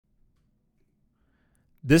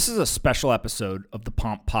This is a special episode of the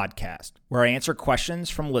Pomp podcast where I answer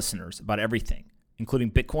questions from listeners about everything,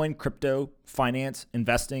 including Bitcoin, crypto, finance,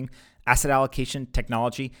 investing, asset allocation,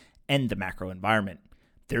 technology, and the macro environment.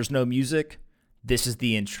 There's no music. This is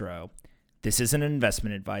the intro. This isn't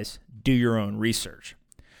investment advice. Do your own research.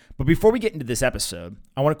 But before we get into this episode,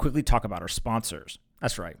 I want to quickly talk about our sponsors.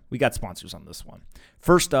 That's right, we got sponsors on this one.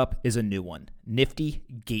 First up is a new one, Nifty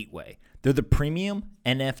Gateway. They're the premium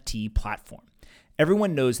NFT platform.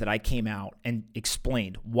 Everyone knows that I came out and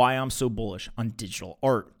explained why I'm so bullish on digital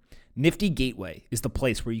art. Nifty Gateway is the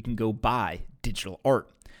place where you can go buy digital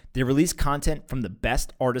art. They release content from the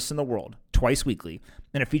best artists in the world twice weekly,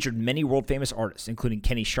 and have featured many world-famous artists, including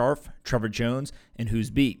Kenny Scharf, Trevor Jones, and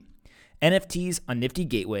Who's B. NFTs on Nifty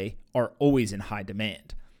Gateway are always in high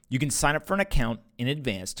demand. You can sign up for an account in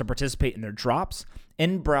advance to participate in their drops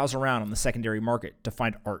and browse around on the secondary market to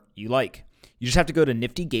find art you like. You just have to go to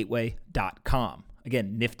niftygateway.com.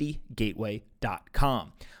 Again,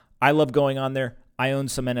 niftygateway.com. I love going on there. I own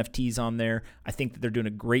some NFTs on there. I think that they're doing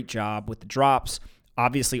a great job with the drops.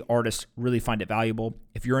 Obviously, artists really find it valuable.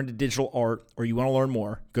 If you're into digital art or you want to learn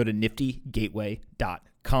more, go to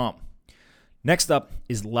niftygateway.com. Next up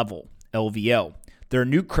is Level, LVL. They're a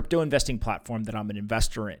new crypto investing platform that I'm an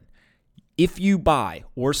investor in. If you buy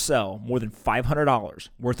or sell more than $500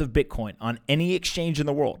 worth of Bitcoin on any exchange in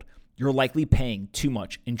the world, you're likely paying too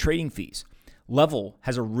much in trading fees. Level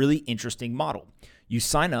has a really interesting model. You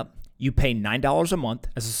sign up, you pay $9 a month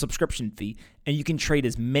as a subscription fee, and you can trade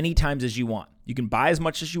as many times as you want. You can buy as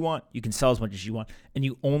much as you want, you can sell as much as you want, and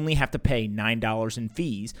you only have to pay $9 in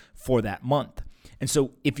fees for that month. And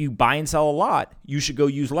so if you buy and sell a lot, you should go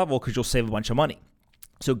use Level because you'll save a bunch of money.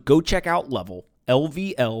 So go check out Level,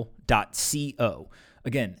 lvl.co.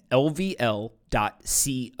 Again, lvl.co.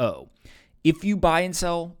 If you buy and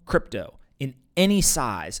sell crypto in any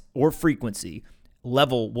size or frequency,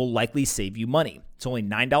 Level will likely save you money. It's only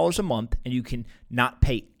 $9 a month, and you can not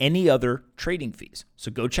pay any other trading fees. So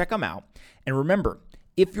go check them out. And remember,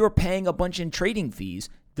 if you're paying a bunch in trading fees,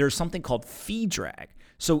 there's something called fee drag.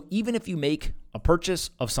 So even if you make a purchase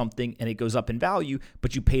of something and it goes up in value,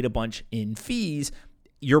 but you paid a bunch in fees,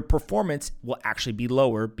 your performance will actually be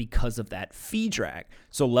lower because of that fee drag.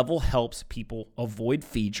 So Level helps people avoid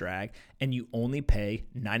fee drag, and you only pay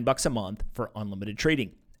 $9 a month for unlimited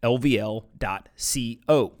trading.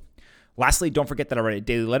 lvl.co. Lastly, don't forget that I write a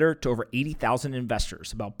daily letter to over 80,000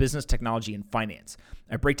 investors about business, technology, and finance.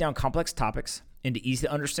 I break down complex topics into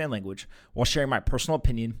easy-to-understand language while sharing my personal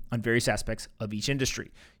opinion on various aspects of each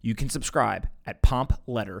industry. You can subscribe at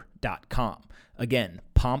pompletter.com. Again,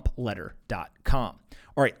 pompletter.com.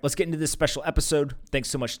 All right, let's get into this special episode. Thanks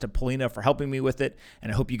so much to Paulina for helping me with it,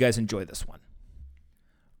 and I hope you guys enjoy this one.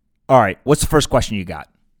 All right, what's the first question you got?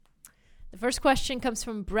 The first question comes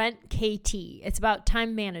from Brent KT. It's about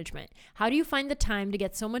time management. How do you find the time to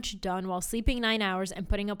get so much done while sleeping 9 hours and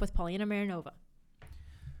putting up with Paulina Marinova?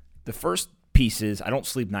 The first piece is I don't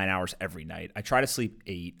sleep 9 hours every night. I try to sleep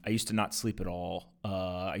 8. I used to not sleep at all.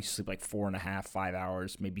 I used to sleep like 4.5, 5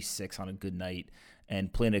 hours, maybe 6 on a good night.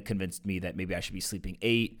 And Plana convinced me that maybe I should be sleeping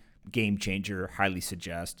 8. Game changer, highly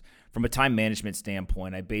suggest. From a time management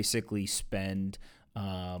standpoint, I basically spend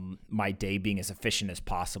my day being as efficient as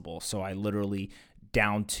possible. So I literally,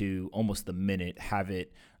 down to almost the minute, have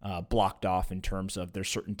it blocked off in terms of there's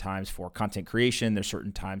certain times for content creation, there's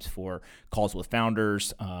certain times for calls with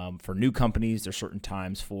founders, for new companies, there's certain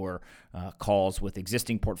times for calls with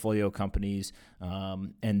existing portfolio companies,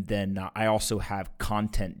 and then I also have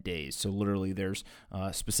content days. So literally there's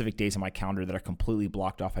specific days on my calendar that are completely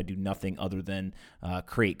blocked off. I do nothing other than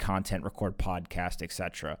create content, record podcast,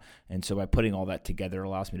 etc. And so by putting all that together, it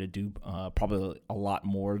allows me to do probably a lot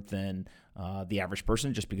more than the average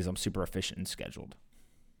person, just because I'm super efficient and scheduled.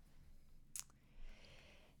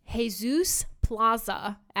 Jesus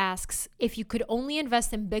Plaza asks, if you could only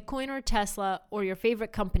invest in Bitcoin or Tesla or your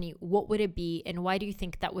favorite company, what would it be, and why do you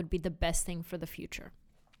think that would be the best thing for the future?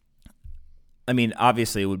 I mean,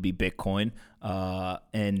 obviously it would be Bitcoin,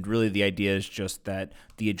 and really the idea is just that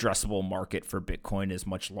the addressable market for Bitcoin is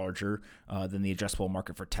much larger than the addressable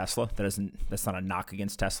market for Tesla. That's not a knock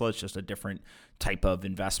against Tesla. It's just a different type of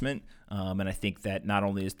investment. And I think that not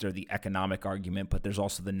only is there the economic argument, but there's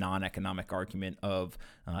also the non-economic argument of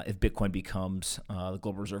if Bitcoin becomes the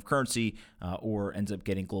global reserve currency or ends up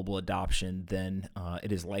getting global adoption, then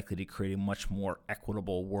it is likely to create a much more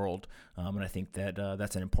equitable world. And I think that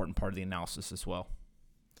that's an important part of the analysis as well.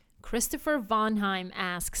 Christopher Vonheim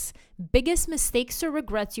asks, biggest mistakes or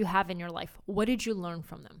regrets you have in your life? What did you learn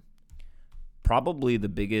from them? Probably the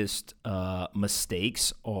biggest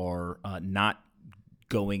mistakes are not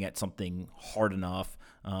going at something hard enough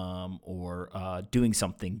or doing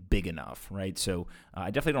something big enough, right? So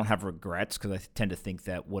I definitely don't have regrets because I tend to think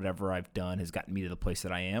that whatever I've done has gotten me to the place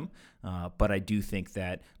that I am. But I do think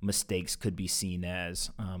that mistakes could be seen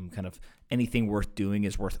as kind of anything worth doing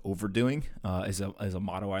is worth overdoing, is a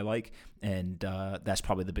motto I like. And that's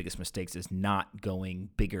probably the biggest mistakes, is not going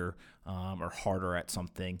bigger or harder at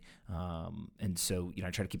something. And so,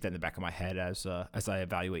 I try to keep that in the back of my head as I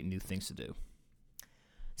evaluate new things to do.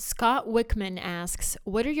 Scott Wickman asks,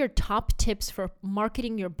 what are your top tips for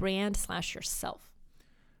marketing your brand / yourself?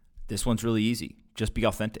 This one's really easy. Just be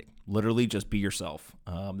authentic. Literally just be yourself.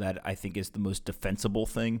 That I think is the most defensible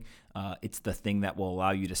thing. It's the thing that will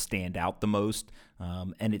allow you to stand out the most.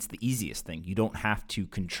 And it's the easiest thing. You don't have to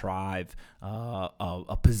contrive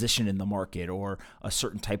a position in the market or a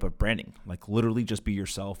certain type of branding. Like literally just be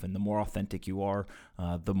yourself. And the more authentic you are,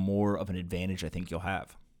 the more of an advantage I think you'll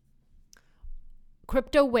have.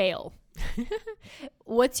 Crypto Whale.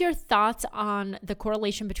 What's your thoughts on the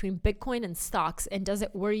correlation between Bitcoin and stocks, and does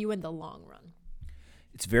it worry you in the long run?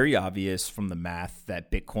 It's very obvious from the math that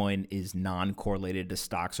Bitcoin is non-correlated to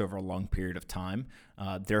stocks over a long period of time.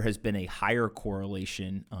 There has been a higher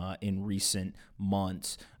correlation in recent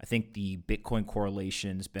months. I think the Bitcoin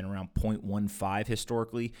correlation has been around 0.15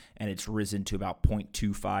 historically, and it's risen to about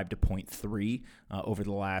 0.25 to 0.3 over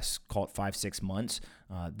the last, call it 5-6 months.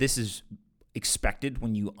 This is expected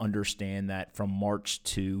when you understand that from March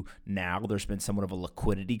to now, there's been somewhat of a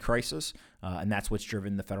liquidity crisis, and that's what's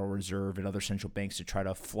driven the Federal Reserve and other central banks to try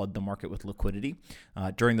to flood the market with liquidity.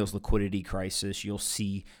 During those liquidity crises, you'll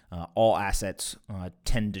see all assets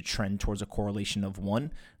tend to trend towards a correlation of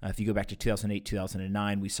 1. If you go back to 2008,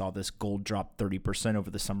 2009, we saw this gold drop 30%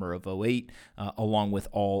 over the summer of 2008, along with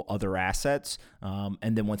all other assets.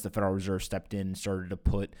 And then once the Federal Reserve stepped in and started to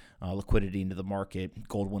put liquidity into the market,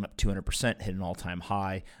 gold went up 200%, hit an all-time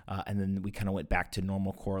high, and then we kind of went back to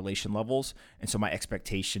normal correlation levels. And so my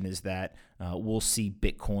expectation is that we'll see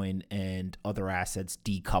Bitcoin and other assets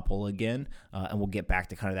decouple again, and we'll get back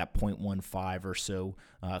to kind of that 0.15 or so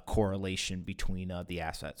correlation between the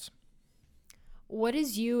assets. What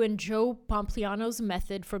is you and Joe Pompliano's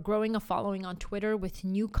method for growing a following on Twitter with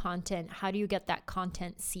new content? How do you get that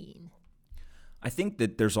content seen? I think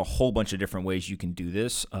that there's a whole bunch of different ways you can do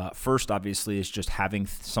this. First, obviously, is just having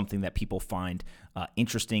something that people find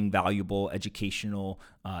interesting, valuable, educational,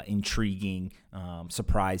 intriguing,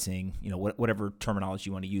 surprising, whatever terminology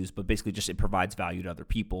you want to use, but basically just it provides value to other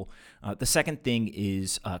people. The second thing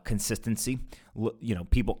is consistency.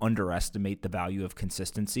 People underestimate the value of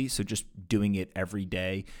consistency, so just doing it every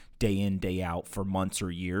day, day in, day out for months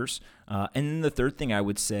or years. And then the third thing I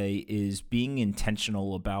would say is being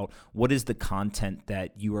intentional about what is the content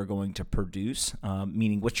that you are going to produce,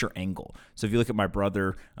 meaning what's your angle. So if you look at my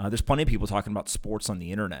brother, there's plenty of people talking about sports on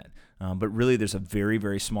the internet, but really there's a very,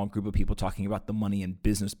 very small group of people talking about the money and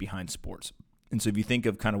business behind sports. And so if you think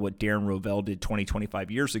of kind of what Darren Rovell did 20,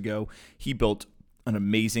 25 years ago, he built an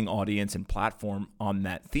amazing audience and platform on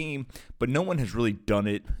that theme, but no one has really done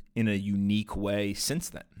it in a unique way since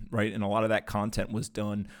then, right? And a lot of that content was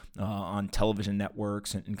done on television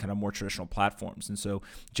networks and kind of more traditional platforms. And so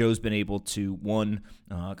Joe's been able to, one,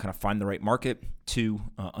 kind of find the right market, two,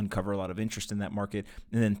 uncover a lot of interest in that market,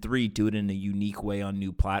 and then three, do it in a unique way on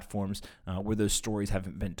new platforms where those stories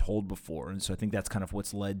haven't been told before. And so I think that's kind of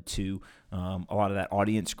what's led to a lot of that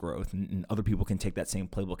audience growth, and other people can take that same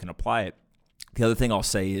playbook and apply it. The other thing I'll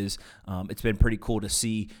say is it's been pretty cool to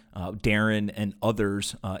see Darren and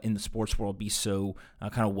others in the sports world be so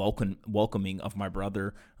kind of welcoming of my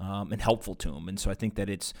brother and helpful to him. And so I think that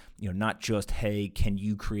it's not just, hey, can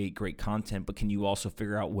you create great content, but can you also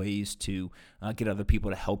figure out ways to get other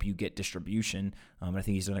people to help you get distribution? I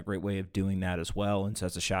think he's done a great way of doing that as well. And so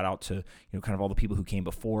as a shout out to kind of all the people who came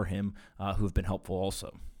before him who have been helpful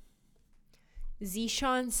also.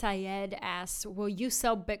 Zishan Syed asks, will you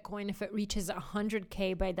sell Bitcoin if it reaches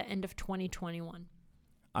 100K by the end of 2021?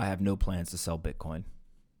 I have no plans to sell Bitcoin.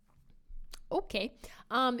 Okay.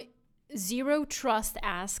 Zero Trust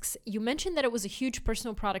asks, you mentioned that it was a huge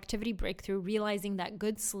personal productivity breakthrough, realizing that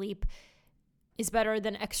good sleep is better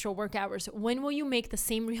than extra work hours. When will you make the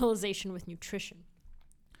same realization with nutrition?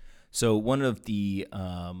 So one of the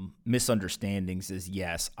misunderstandings is,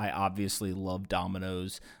 yes, I obviously love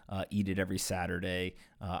Domino's, eat it every Saturday.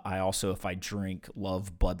 I also, if I drink,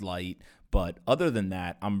 love Bud Light. But other than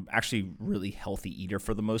that, I'm actually really healthy eater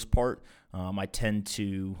for the most part. I tend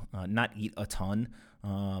to not eat a ton,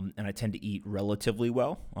 and I tend to eat relatively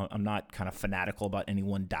well. I'm not kind of fanatical about any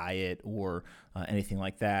one diet or anything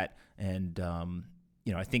like that. And,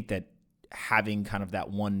 I think that having kind of that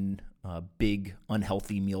one big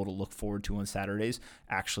unhealthy meal to look forward to on Saturdays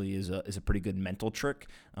actually is a pretty good mental trick.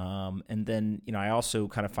 And then, I also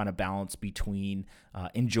kind of find a balance between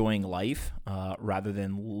enjoying life rather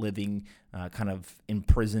than living kind of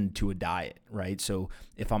imprisoned to a diet, right? So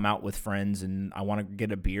if I'm out with friends and I want to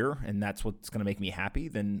get a beer and that's what's going to make me happy,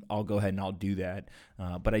 then I'll go ahead and I'll do that.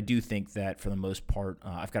 But I do think that for the most part,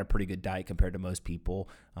 I've got a pretty good diet compared to most people.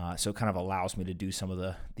 So it kind of allows me to do some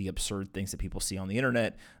of the absurd things that people see on the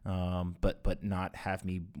internet, but not have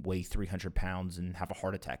me weigh 300 pounds and have a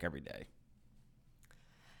heart attack every day.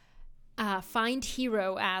 Find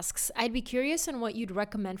Hero asks, I'd be curious on what you'd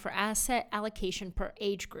recommend for asset allocation per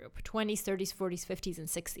age group, 20s, 30s, 40s, 50s, and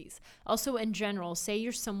 60s. Also, in general, say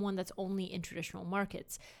you're someone that's only in traditional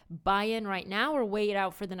markets. Buy in right now or wait it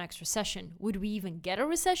out for the next recession? Would we even get a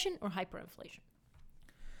recession or hyperinflation?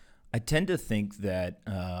 I tend to think that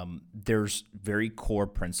there's very core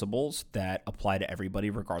principles that apply to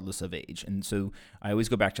everybody regardless of age. And so I always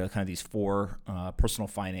go back to kind of these four personal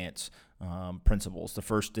finance principles. The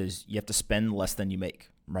first is you have to spend less than you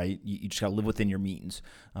make, right? You just got to live within your means.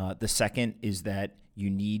 The second is that you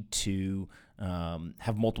need to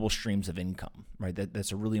have multiple streams of income, right?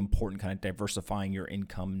 That's a really important kind of diversifying your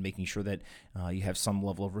income and making sure that you have some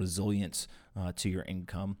level of resilience to your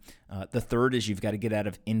income. The third is you've got to get out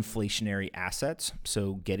of inflationary assets.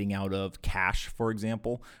 So getting out of cash, for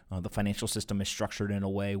example. The financial system is structured in a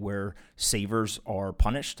way where savers are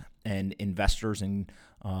punished and investors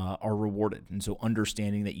are rewarded. And so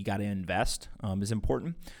understanding that you got to invest is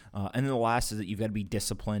important. And then the last is that you've got to be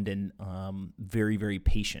disciplined and very, very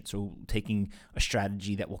patient. So taking a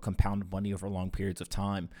strategy that will compound money over long periods of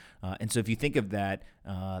time. And so if you think of that,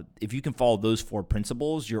 if you can follow those four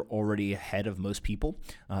principles, you're already ahead of most people.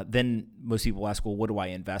 Then most people ask, well, what do I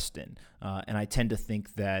invest in? And I tend to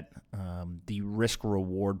think that the risk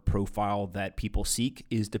reward profile that people seek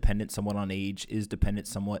is dependent somewhat on age, is dependent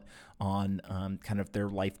somewhat on kind of their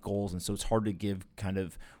life goals. And so it's hard to give kind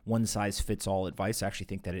of one size fits all advice. I actually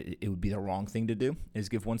think that it would be the wrong thing to do, is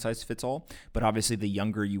give one size fits all. But obviously the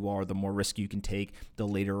younger you are, the more risk you can take. The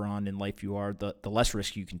later on in life you are, the less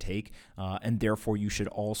risk you can take. And therefore you should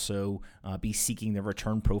also be seeking the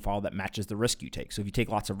return profile that matches the risk you take. So if you take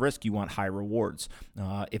lots of risk, you want high rewards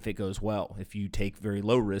if it goes well. If you take very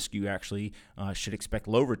low risk, you actually should expect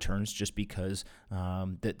low returns, just because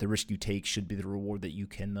the risk you take should be the reward that you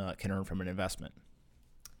can earn from an investment.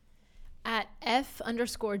 At F_D_KB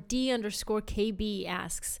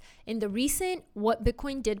asks, in the recent What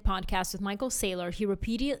Bitcoin Did podcast with Michael Saylor,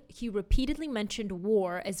 he repeatedly mentioned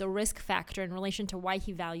war as a risk factor in relation to why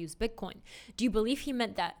he values Bitcoin. Do you believe he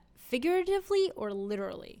meant that figuratively or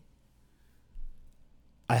literally?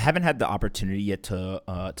 I haven't had the opportunity yet to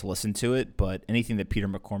listen to it, but anything that Peter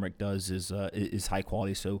McCormick does is high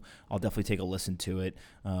quality, so I'll definitely take a listen to it.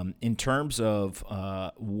 In terms of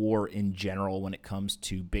war in general, when it comes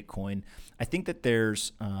to Bitcoin, I think that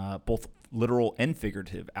there's both literal and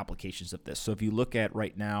figurative applications of this. So if you look at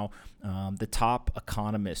right now, the top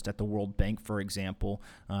economist at the World Bank, for example,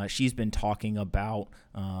 she's been talking about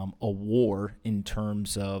a war in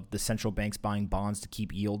terms of the central banks buying bonds to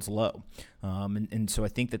keep yields low. And so I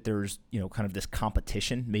think that there's, kind of this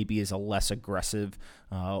competition, maybe is a less aggressive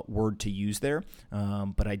word to use there.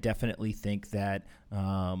 But I definitely think that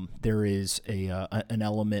there is an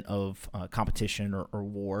element of competition or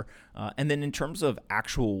war. And then in terms of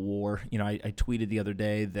actual war, I tweeted the other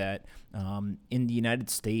day that in the United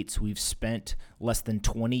States, we've spent less than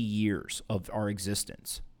 20 years of our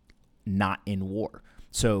existence not in war.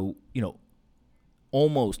 So,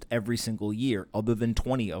 almost every single year, other than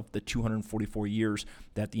 20 of the 244 years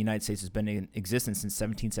that the United States has been in existence since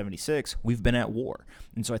 1776, we've been at war.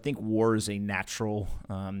 And so I think war is a natural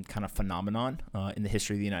kind of phenomenon in the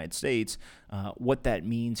history of the United States. What that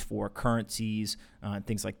means for currencies and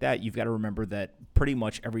things like that, you've got to remember that pretty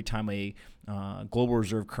much every time a global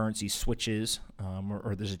reserve currency switches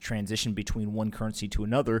or there's a transition between one currency to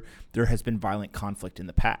another, there has been violent conflict in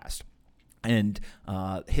the past. And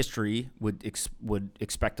history would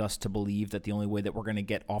expect us to believe that the only way that we're going to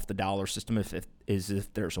get off the dollar system is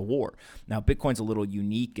if there's a war. Now, Bitcoin's a little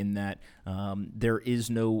unique in that there is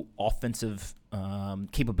no offensive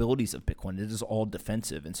capabilities of Bitcoin. It is all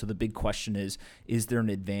defensive. And so the big question is there an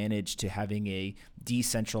advantage to having a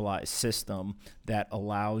decentralized system that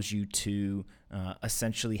allows you to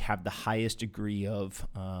essentially have the highest degree of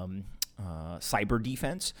cyber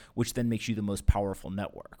defense, which then makes you the most powerful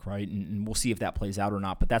network, right? And we'll see if that plays out or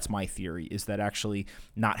not, but that's my theory, is that actually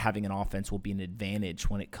not having an offense will be an advantage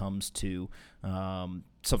when it comes to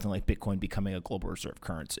something like Bitcoin becoming a global reserve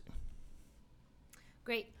currency.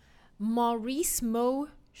 Great. Maurice Mo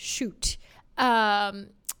Shoot.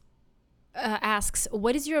 asks,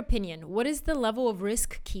 what is your opinion? What is the level of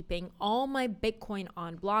risk keeping all my Bitcoin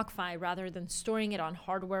on BlockFi rather than storing it on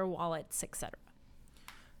hardware wallets, etc.?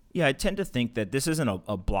 Yeah, I tend to think that this isn't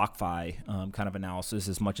a BlockFi kind of analysis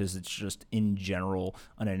as much as it's just in general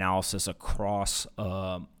an analysis across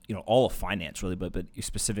all of finance really, but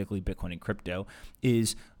specifically Bitcoin and crypto.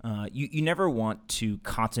 Is you never want to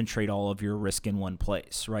concentrate all of your risk in one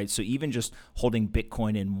place, right? So even just holding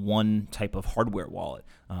Bitcoin in one type of hardware wallet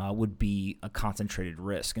would be a concentrated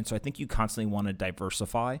risk. And so I think you constantly want to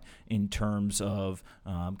diversify in terms of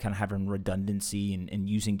kind of having redundancy and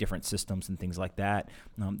using different systems and things like that.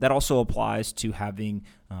 That also applies to having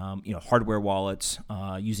hardware wallets,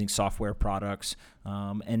 using software products.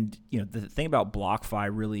 And the thing about BlockFi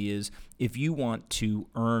really is if you want to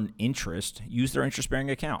earn interest, use their interest-bearing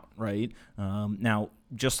account, right? Now,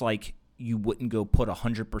 just like you wouldn't go put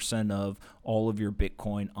 100% of all of your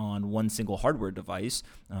Bitcoin on one single hardware device,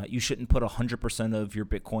 you shouldn't put 100% of your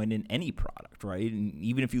Bitcoin in any product, right? And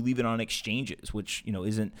even if you leave it on exchanges, which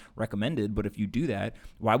isn't recommended, but if you do that,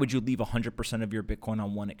 why would you leave 100% of your Bitcoin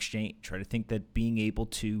on one exchange, right? I think that being able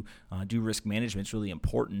to do risk management is really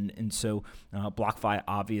important, and so BlockFi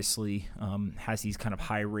obviously has these kind of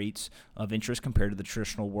high rates of interest compared to the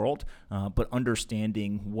traditional world, but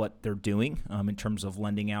understanding what they're doing in terms of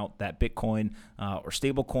lending out that Bitcoin or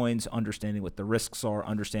stable coins, understanding what the risks are,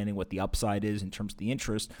 understanding what the upside is in terms of the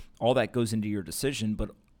interest, all that goes into your decision.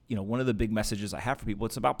 But one of the big messages I have for people,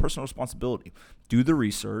 it's about personal responsibility. Do the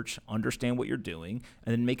research, understand what you're doing,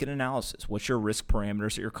 and then make an analysis. What's your risk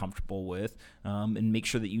parameters that you're comfortable with, and make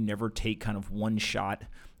sure that you never take kind of one shot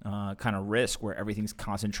kind of risk where everything's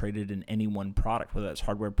concentrated in any one product, whether that's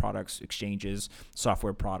hardware products, exchanges,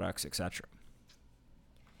 software products, etc.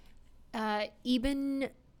 Eben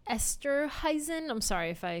Esterheisen, I'm sorry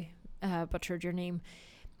if I butchered your name.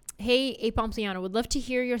 Hey, A Pompliano, would love to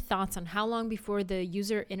hear your thoughts on how long before the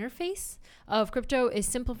user interface of crypto is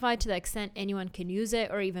simplified to the extent anyone can use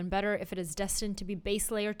it, or even better, if it is destined to be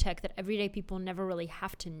base layer tech that everyday people never really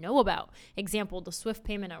have to know about. Example, the Swift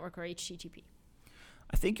Payment Network or HTTP.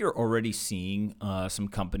 I think you're already seeing some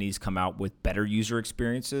companies come out with better user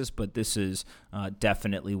experiences, but this is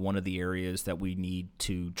definitely one of the areas that we need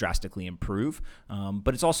to drastically improve.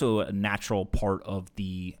 But it's also a natural part of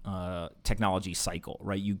the technology cycle,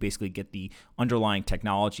 right? You basically get the underlying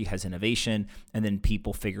technology has innovation, and then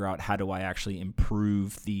people figure out how do I actually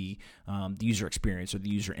improve the user experience or the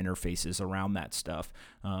user interfaces around that stuff.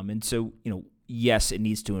 And so, yes, it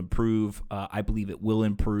needs to improve. I believe it will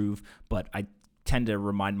improve, but I tend to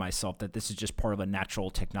remind myself that this is just part of a natural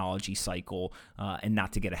technology cycle, and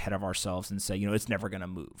not to get ahead of ourselves and say, it's never going to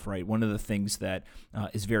move, right? One of the things that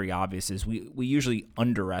is very obvious is we usually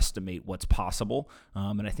underestimate what's possible,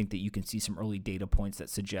 and I think that you can see some early data points that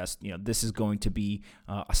suggest, this is going to be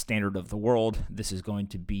a standard of the world. This is going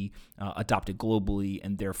to be adopted globally,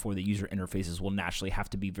 and therefore the user interfaces will naturally have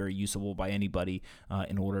to be very usable by anybody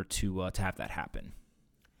in order to have that happen.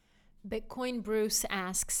 Bitcoin Bruce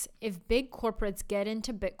asks, if big corporates get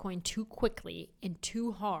into Bitcoin too quickly and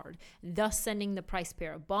too hard, thus sending the price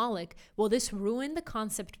parabolic, will this ruin the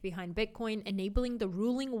concept behind Bitcoin, enabling the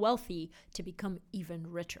ruling wealthy to become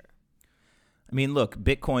even richer? I mean, look,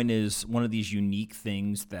 Bitcoin is one of these unique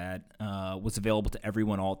things that was available to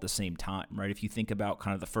everyone all at the same time, right? If you think about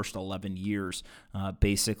kind of the first 11 years,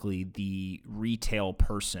 basically the retail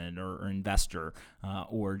person or investor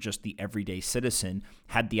or just the everyday citizen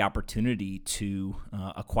had the opportunity to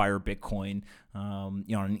acquire Bitcoin on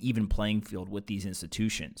an even playing field with these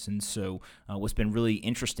institutions. And so what's been really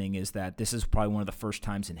interesting is that this is probably one of the first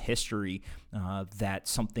times in history that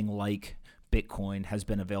something like Bitcoin has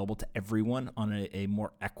been available to everyone on a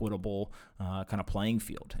more equitable kind of playing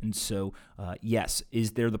field. And so, yes,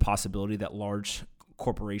 is there the possibility that large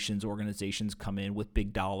corporations, organizations come in with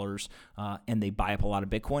big dollars and they buy up a lot of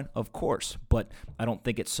Bitcoin? Of course, but I don't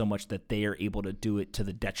think it's so much that they are able to do it to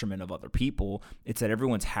the detriment of other people. It's that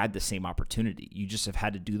everyone's had the same opportunity. You just have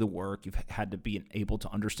had to do the work. You've had to be able to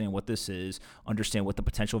understand what this is, understand what the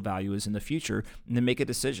potential value is in the future, and then make a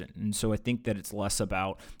decision. And so I think that it's less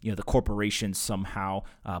about the corporations somehow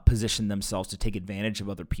position themselves to take advantage of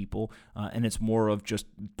other people, and it's more of just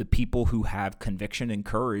the people who have conviction and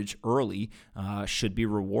courage early should be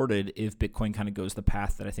rewarded if Bitcoin kind of goes the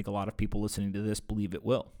path that I think a lot of people listening to this believe it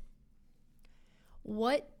will.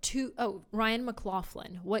 Ryan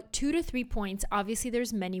McLaughlin, what 2 to 3 points, obviously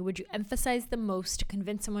there's many, would you emphasize the most to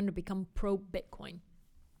convince someone to become pro-Bitcoin?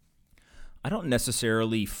 I don't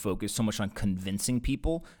necessarily focus so much on convincing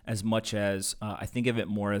people as much as I think of it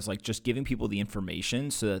more as like just giving people the information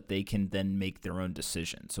so that they can then make their own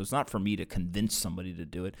decision. So it's not for me to convince somebody to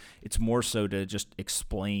do it. It's more so to just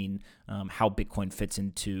explain how Bitcoin fits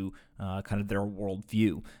into kind of their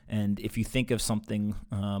worldview. And if you think of something,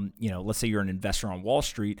 let's say you're an investor on Wall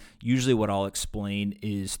Street, usually what I'll explain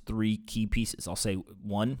is three key pieces. I'll say,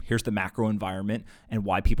 one, here's the macro environment and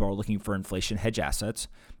why people are looking for inflation hedge assets.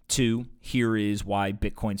 Two, here is why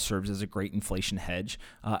Bitcoin serves as a great inflation hedge.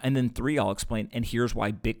 And then three, I'll explain, and here's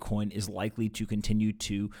why Bitcoin is likely to continue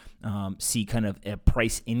to see kind of a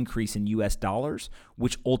price increase in US dollars,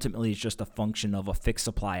 which ultimately is just a function of a fixed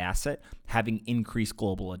supply asset having increased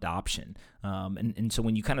global adoption. And so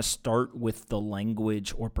when you kind of start with the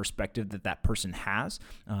language or perspective that person has,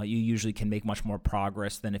 you usually can make much more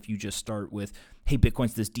progress than if you just start with, hey,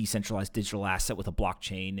 Bitcoin's this decentralized digital asset with a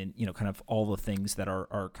blockchain and, kind of all the things that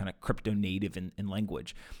are kind of crypto native in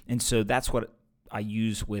language. And so that's what I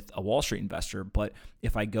use with a Wall Street investor. But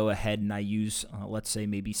if I go ahead and I use, let's say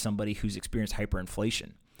maybe somebody who's experienced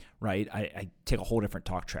hyperinflation, right? I take a whole different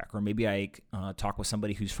talk track. Or maybe I talk with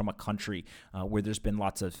somebody who's from a country where there's been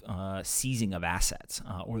lots of seizing of assets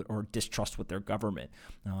or distrust with their government.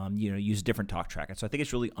 Use a different talk track. And so I think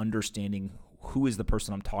it's really understanding who is the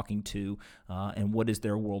person I'm talking to and what is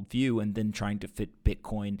their worldview, and then trying to fit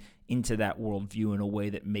Bitcoin into that worldview in a way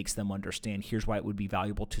that makes them understand here's why it would be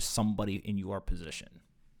valuable to somebody in your position.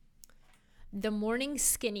 The Morning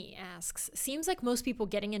Skinny asks, seems like most people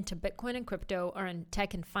getting into Bitcoin and crypto are in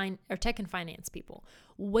tech and finance people.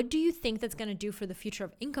 What do you think that's going to do for the future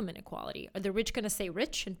of income inequality? Are the rich going to stay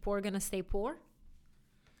rich and poor going to stay poor?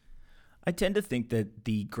 I tend to think that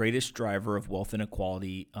the greatest driver of wealth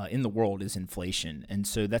inequality in the world is inflation. And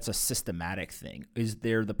so that's a systematic thing. Is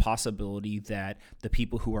there the possibility that the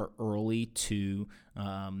people who are early to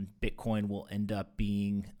Bitcoin will end up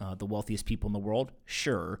being the wealthiest people in the world?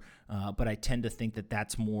 Sure. But I tend to think that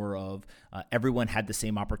that's more of everyone had the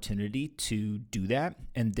same opportunity to do that,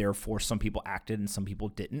 and therefore some people acted and some people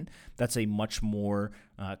didn't. That's a much more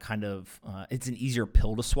it's an easier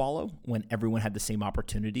pill to swallow when everyone had the same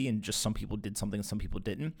opportunity and just some people did something and some people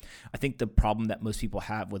didn't. I think the problem that most people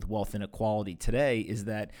have with wealth inequality today is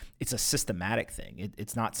that it's a systematic thing.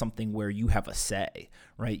 It's not something where you have a say,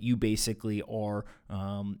 right? You basically are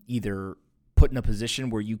either put in a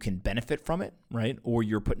position where you can benefit from it, right? Or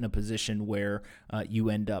you're put in a position where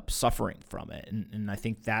you end up suffering from it. And I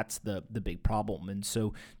think that's the big problem. And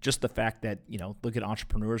so just the fact that, look at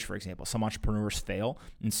entrepreneurs, for example. Some entrepreneurs fail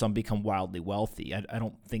and some become wildly wealthy. I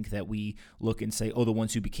don't think that we look and say, oh, the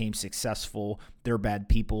ones who became successful, they're bad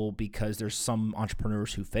people because there's some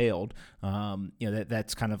entrepreneurs who failed.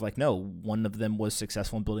 That's kind of like, no, one of them was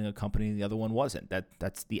successful in building a company and the other one wasn't.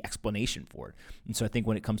 That's the explanation for it. And so I think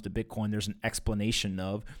when it comes to Bitcoin, there's an explanation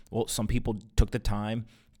of, well, some people took the time,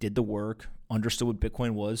 did the work, understood what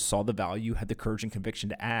Bitcoin was, saw the value, had the courage and conviction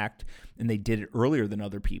to act, and they did it earlier than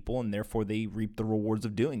other people, and therefore they reaped the rewards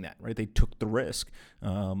of doing that, right? They took the risk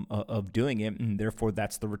of doing it, and therefore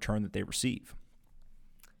that's the return that they receive.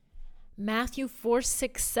 Matthew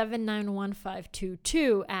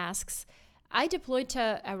 4679152 asks, I deployed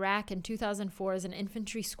to Iraq in 2004 as an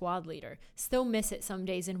infantry squad leader. Still miss it some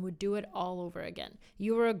days and would do it all over again.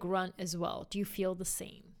 You were a grunt as well. Do you feel the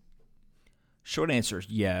same? Short answer is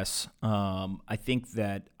yes. I think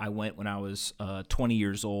that I went when I was 20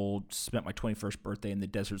 years old, spent my 21st birthday in the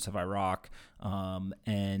deserts of Iraq,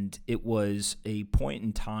 and it was a point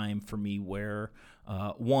in time for me where,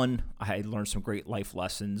 one, I had learned some great life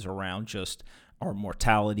lessons around just our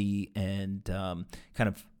mortality and kind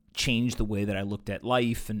of changed the way that I looked at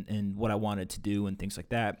life and what I wanted to do and things like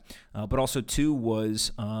that. But also, two,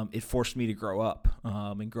 was it forced me to grow up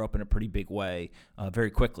and grow up in a pretty big way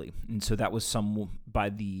very quickly. And so that was some by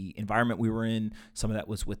the environment we were in. Some of that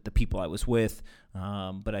was with the people I was with.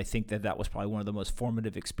 But I think that was probably one of the most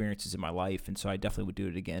formative experiences in my life. And so I definitely would do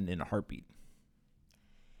it again in a heartbeat.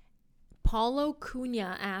 Paulo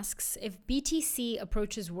Cunha asks, if BTC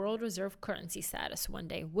approaches world reserve currency status one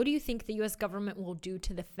day, what do you think the U.S. government will do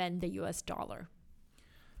to defend the U.S. dollar?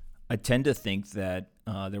 I tend to think that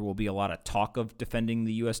there will be a lot of talk of defending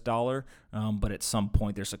the U.S. dollar, but at some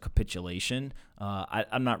point there's a capitulation.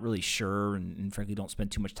 I'm not really sure, and frankly don't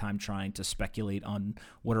spend too much time trying to speculate on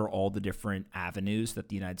what are all the different avenues that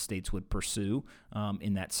the United States would pursue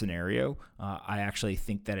in that scenario. I actually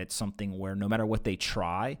think that it's something where no matter what they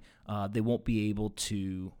try, they won't be able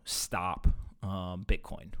to stop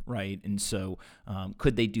Bitcoin, right? And so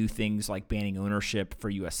could they do things like banning ownership for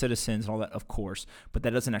U.S. citizens and all that? Of course, but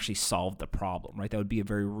that doesn't actually solve the problem, right? That would be a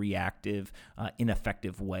very reactive,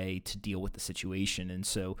 ineffective way to deal with the situation. And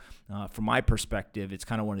so from my perspective, it's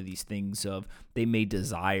kind of one of these things of they may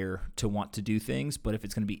desire to want to do things, but if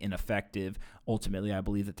it's going to be ineffective, ultimately I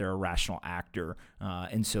believe that they're a rational actor.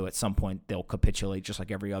 And so at some point they'll capitulate just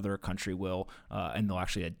like every other country will, and they'll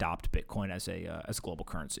actually adopt Bitcoin as a global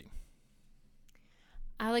currency.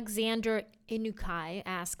 Alexander Inukai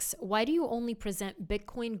asks, why do you only present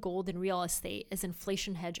Bitcoin, gold, and real estate as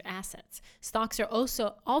inflation hedge assets? Stocks are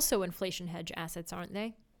also inflation hedge assets, aren't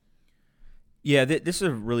they? Yeah, this is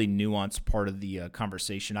a really nuanced part of the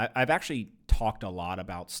conversation. I've actually talked a lot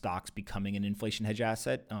about stocks becoming an inflation hedge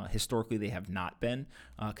asset. Historically, they have not been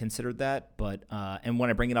considered that. But and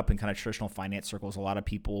when I bring it up in kind of traditional finance circles, a lot of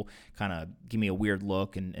people kind of give me a weird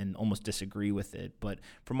look and almost disagree with it. But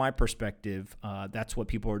from my perspective, that's what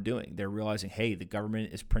people are doing. They're realizing, hey, the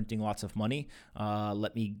government is printing lots of money.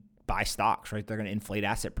 Let me buy stocks, right? They're going to inflate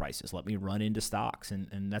asset prices. Let me run into stocks.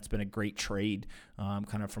 And that's been a great trade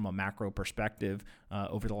kind of from a macro perspective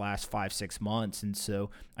over the last 5-6 months. And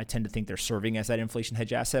so I tend to think they're serving as that inflation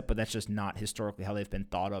hedge asset, but that's just not historically how they've been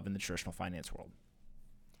thought of in the traditional finance world.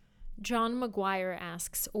 John McGuire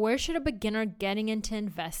asks, where should a beginner getting into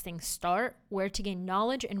investing start? Where to gain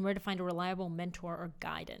knowledge and where to find a reliable mentor or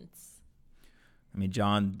guidance? I mean,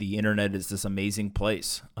 John, the internet is this amazing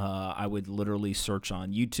place. I would literally search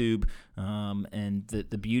on YouTube. And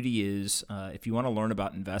the beauty is if you want to learn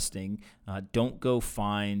about investing, don't go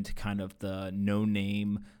find kind of the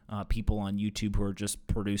no-name people on YouTube who are just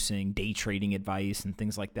producing day trading advice and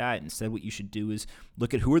things like that. Instead, what you should do is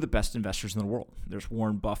look at who are the best investors in the world. There's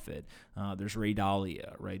Warren Buffett. There's Ray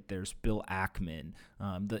Dalio, right? There's Bill Ackman.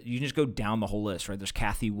 You can just go down the whole list, right? There's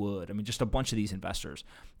Cathie Wood. I mean, just a bunch of these investors.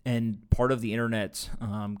 And part of the internet's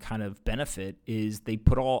kind of benefit is they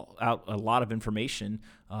put out a lot of information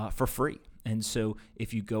for free. And so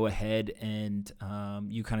if you go ahead and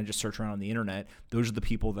you kind of just search around on the internet, those are the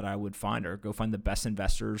people that I would find, or go find the best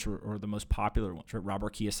investors or the most popular ones, right?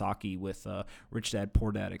 Robert Kiyosaki with Rich Dad,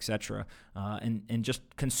 Poor Dad, etc. And just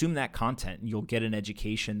consume that content, and you'll get an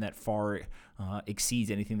education that far exceeds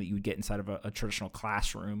anything that you would get inside of a traditional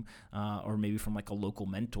classroom or maybe from like a local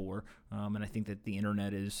mentor. And I think that the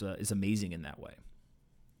internet is amazing in that way.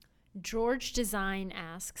 George Design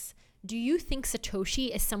asks, do you think Satoshi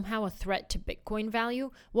is somehow a threat to Bitcoin value?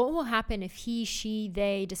 What will happen if he, she,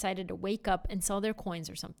 they decided to wake up and sell their coins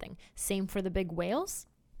or something? Same for the big whales?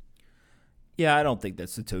 Yeah, I don't think that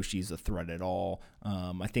Satoshi is a threat at all.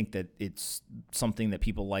 I think that it's something that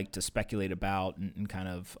people like to speculate about and kind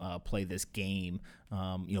of play this game.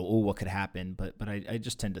 What could happen? But I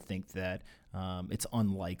just tend to think that it's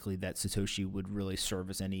unlikely that Satoshi would really serve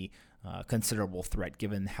as any considerable threat,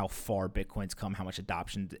 given how far Bitcoin's come, how much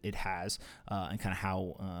adoption it has, and kind of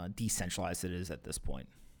how decentralized it is at this point.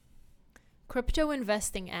 Crypto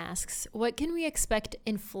Investing asks, what can we expect,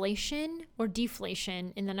 inflation or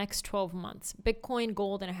deflation in the next 12 months? Bitcoin,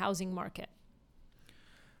 gold, and a housing market.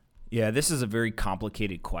 Yeah, this is a very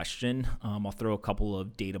complicated question. I'll throw a couple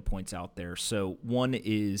of data points out there. So one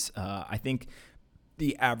is I think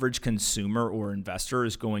the average consumer or investor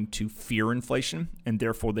is going to fear inflation, and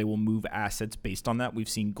therefore they will move assets based on that. We've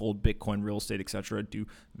seen gold, Bitcoin, real estate, et cetera, do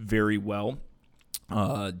very well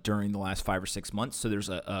during the last 5 or 6 months. So there's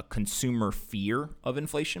a consumer fear of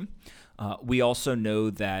inflation. We also know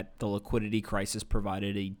that the liquidity crisis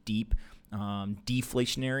provided a deep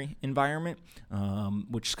deflationary environment,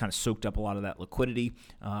 which kind of soaked up a lot of that liquidity.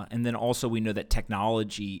 And then also we know that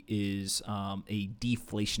technology is a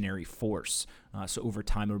deflationary force. So over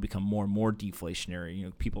time, it will become more and more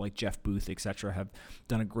deflationary. People like Jeff Booth, et cetera, have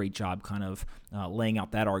done a great job kind of laying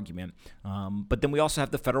out that argument. But then we also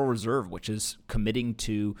have the Federal Reserve, which is committing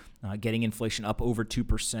to getting inflation up over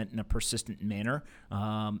 2% in a persistent manner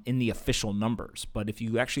in the official numbers. But if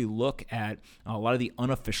you actually look at a lot of the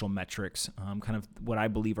unofficial metrics, kind of what I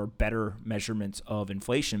believe are better measurements of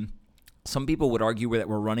inflation, some people would argue that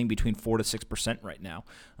we're running between 4 to 6% right now.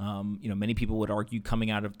 Many people would argue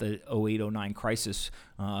coming out of the 08-09 crisis,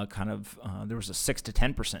 there was a 6 to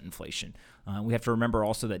 10% inflation. We have to remember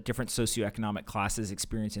also that different socioeconomic classes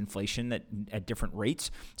experience inflation at different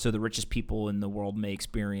rates. So the richest people in the world may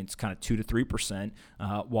experience kind of 2 to 3%,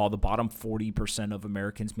 while the bottom 40% of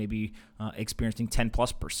Americans may be experiencing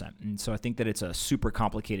 10+%. And so I think that it's a super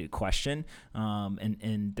complicated question,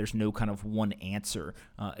 and there's no kind of one answer.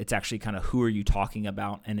 It's actually kind of who are you talking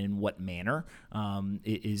about and in what manner.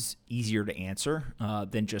 It is easier to answer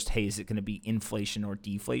than just, hey, is it going to be inflation or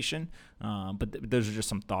deflation? But those are just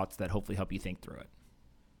some thoughts that hopefully help you think through it.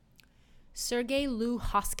 Sergey Lou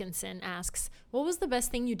Hoskinson asks, what was the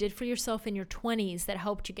best thing you did for yourself in your 20s that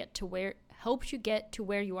helped you get to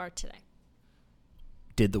where you are today?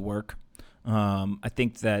 Did the work. I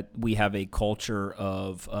think that we have a culture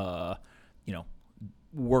of,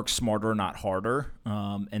 work smarter, not harder.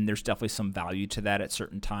 And there's definitely some value to that at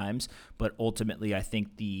certain times. But ultimately, I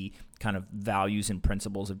think the kind of values and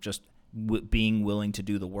principles of just being willing to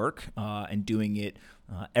do the work and doing it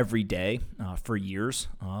every day for years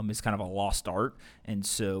is kind of a lost art. And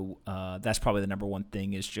so that's probably the number one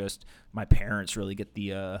thing is just my parents really get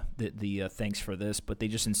the thanks for this, but they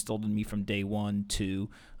just instilled in me from day one to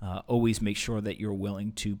always make sure that you're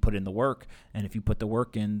willing to put in the work. And if you put the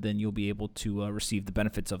work in, then you'll be able to receive the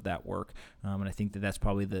benefits of that work. And I think that that's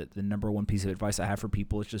probably the number one piece of advice I have for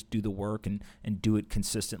people is just do the work and do it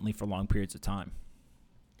consistently for long periods of time.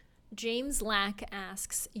 James Lack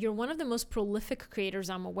asks, you're one of the most prolific creators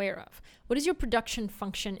I'm aware of. What is your production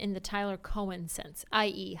function in the Tyler Cohen sense?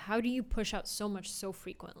 I.e., how do you push out so much so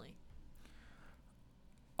frequently?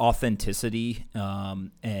 Authenticity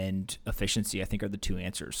and efficiency, I think, are the two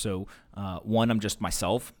answers. So one, I'm just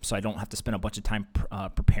myself, so I don't have to spend a bunch of time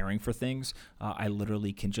preparing for things. I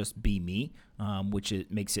literally can just be me, which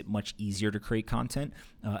makes it much easier to create content.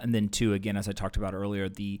 And then two, again, as I talked about earlier,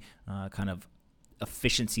 the kind of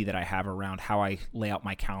efficiency that I have around how I lay out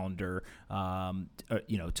my calendar,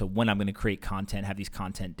 to when I'm going to create content, have these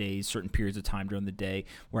content days, certain periods of time during the day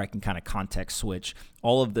where I can kind of context switch.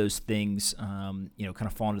 All of those things, kind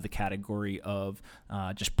of fall into the category of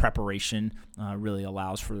just preparation. Really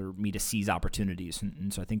allows for me to seize opportunities,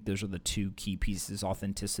 and so I think those are the two key pieces: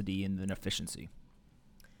 authenticity and then efficiency.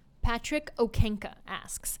 Patrick Okenka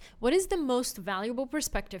asks, what is the most valuable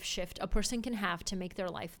perspective shift a person can have to make their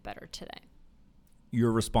life better today?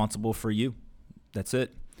 You're responsible for you. That's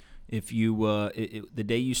it. If you, the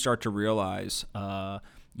day you start to realize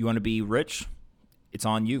you want to be rich, it's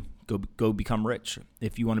on you. Go become rich.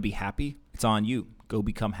 If you want to be happy, it's on you. Go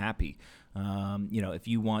become happy. If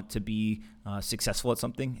you want to be successful at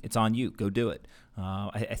something, it's on you. Go do it.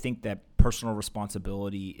 I think that personal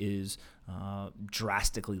responsibility is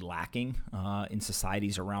drastically lacking in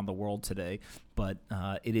societies around the world today, but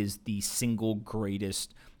it is the single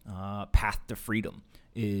greatest path to freedom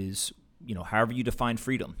is, however you define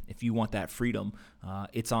freedom. If you want that freedom,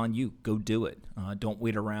 it's on you. Go do it. Don't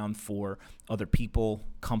wait around for other people,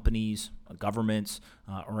 companies, governments,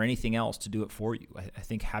 or anything else to do it for you. I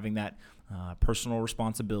think having that personal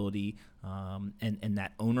responsibility and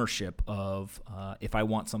that ownership of if I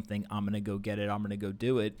want something, I'm going to go get it. I'm going to go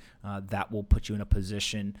do it. That will put you in a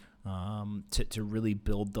position to really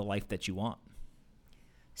build the life that you want.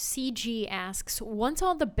 CG asks, once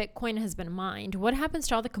all the Bitcoin has been mined, what happens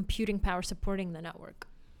to all the computing power supporting the network?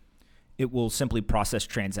 It will simply process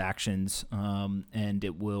transactions, and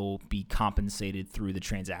it will be compensated through the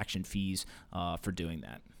transaction fees for doing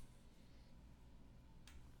that.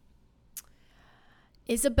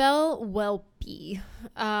 Isabel Welpe,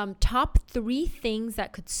 top 3 things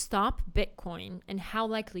that could stop Bitcoin and how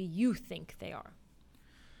likely you think they are.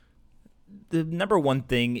 The number one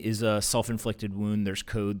thing is a self-inflicted wound. There's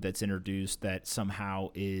code that's introduced that somehow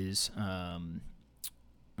is,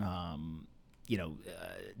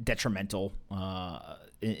 detrimental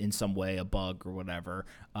in some way, a bug or whatever.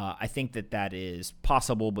 I think that is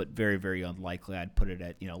possible, but very, very unlikely. I'd put it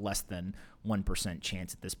at less than 1%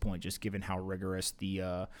 chance at this point, just given how rigorous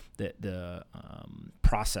the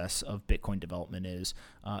process of Bitcoin development is.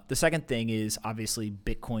 The second thing is obviously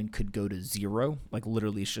Bitcoin could go to zero, like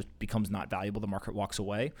literally it just becomes not valuable. The market walks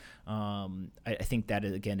away. I think that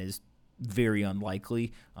again is very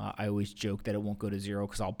unlikely. I always joke that it won't go to zero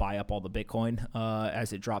because I'll buy up all the Bitcoin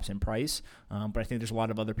as it drops in price. But I think there's a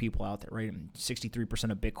lot of other people out there, right?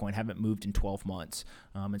 63% of Bitcoin haven't moved in 12 months.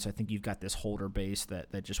 And so I think you've got this holder base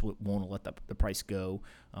that just won't let the price go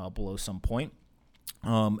below some point.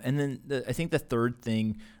 And then I think the third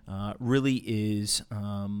thing really is,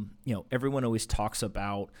 everyone always talks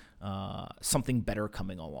about something better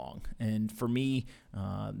coming along. And for me,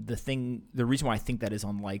 the reason why I think that is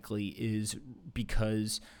unlikely is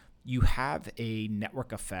because you have a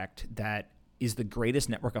network effect that is the greatest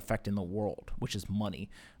network effect in the world, which is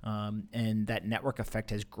money. And that network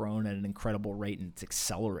effect has grown at an incredible rate, and it's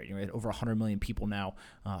accelerating, right? Over 100 million people now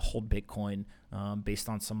hold Bitcoin based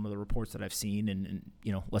on some of the reports that I've seen. And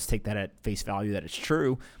let's take that at face value that it's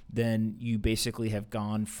true. Then you basically have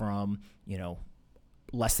gone from,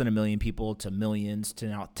 less than 1 million people to millions to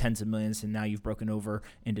now tens of millions, and now you've broken over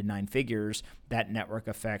into 9 figures, that network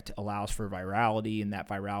effect allows for virality, and that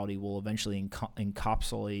virality will eventually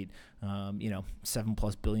encapsulate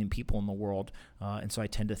 7+ billion people in the world. And so I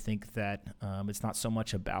tend to think that it's not so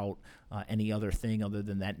much about any other thing other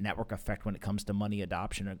than that network effect when it comes to money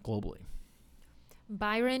adoption globally.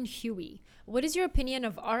 Byron Huey, what is your opinion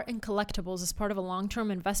of art and collectibles as part of a long-term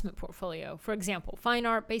investment portfolio? For example, fine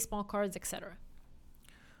art, baseball cards, etc.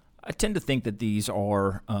 I tend to think that these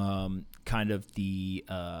are kind of the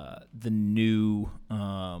new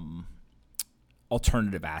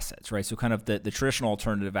alternative assets, right? So kind of the traditional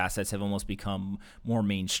alternative assets have almost become more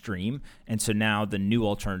mainstream. And so now the new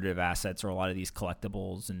alternative assets are a lot of these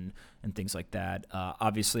collectibles and things like that.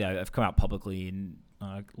 Obviously, I've come out publicly and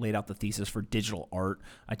laid out the thesis for digital art.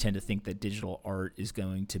 I tend to think that digital art is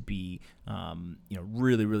going to be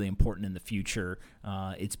really, really important in the future.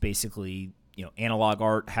 It's basically, analog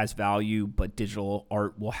art has value, but digital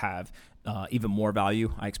art will have even more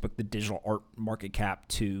value. I expect the digital art market cap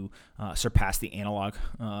to surpass the analog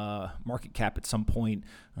market cap at some point,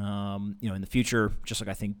 in the future, just like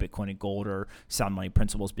I think Bitcoin and gold are sound money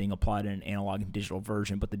principles being applied in an analog and digital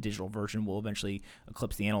version, but the digital version will eventually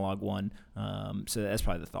eclipse the analog one. So that's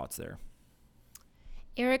probably the thoughts there.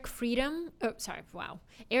 Eric Friedman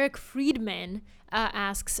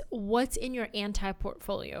asks, what's in your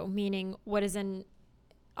anti-portfolio? Meaning, what is an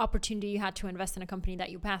opportunity you had to invest in a company that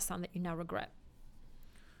you passed on that you now regret?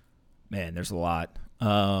 Man, there's a lot.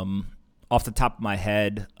 Off the top of my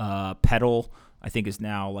head, Pedal, I think, is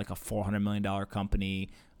now like a $400 million company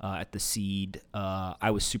at the seed.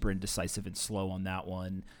 I was super indecisive and slow on that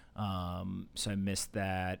one, so I missed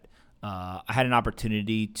that. I had an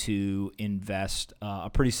opportunity to invest a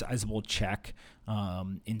pretty sizable check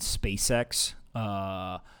in SpaceX.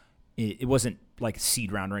 It wasn't like a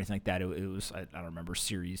seed round or anything like that. It was, I don't remember,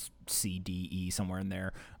 Series C, D, E, somewhere in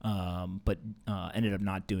there. But ended up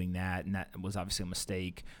not doing that, and that was obviously a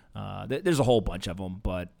mistake. There's a whole bunch of them,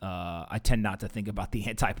 but I tend not to think about the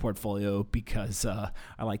anti-portfolio because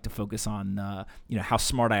I like to focus on how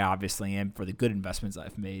smart I obviously am for the good investments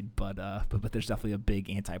I've made. But there's definitely a big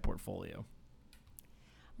anti-portfolio.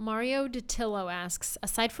 Mario DeTillo asks,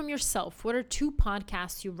 aside from yourself, what are 2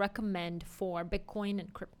 podcasts you recommend for Bitcoin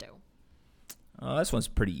and crypto? This one's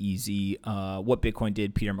pretty easy. What Bitcoin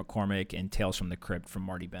Did, Peter McCormick, and Tales from the Crypt from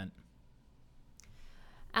Marty Bent.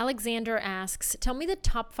 Alexander asks, tell me the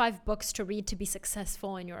top 5 books to read to be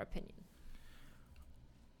successful in your opinion.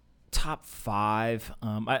 Top 5.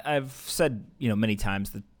 I've said many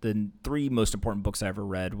times that the 3 most important books I ever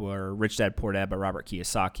read were Rich Dad Poor Dad by Robert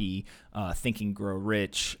Kiyosaki, Think and Grow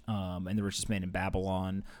Rich, and The Richest Man in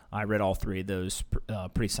Babylon. I read all 3 of those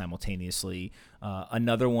pretty simultaneously.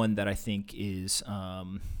 Another one that I think is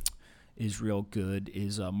real good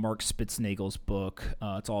is Mark Spitznagel's book.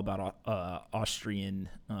 It's all about Austrian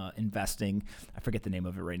investing. I forget the name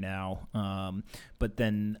of it right now. But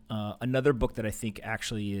then another book that I think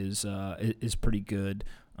actually is pretty good.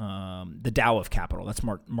 The Tao of Capital. That's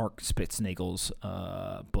Mark Spitznagel's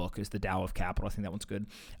book, is The Tao of Capital. I think that one's good.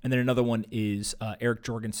 And then another one is Eric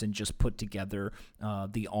Jorgensen just put together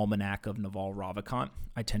the Almanac of Naval Ravikant.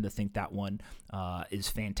 I tend to think that one is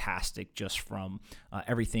fantastic, just from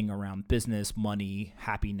everything around business, money,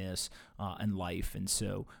 happiness, and life. And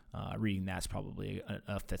so reading that's probably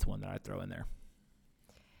a 5th one that I'd throw in there.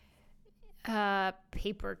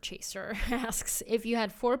 Paper Chaser asks, if you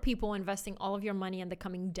had 4 people investing all of your money in the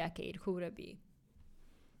coming decade, who would it be?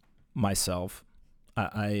 Myself.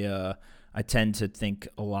 I tend to think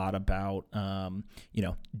a lot about,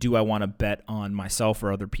 do I want to bet on myself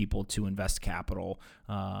or other people to invest capital?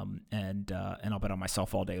 And I'll bet on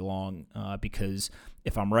myself all day long because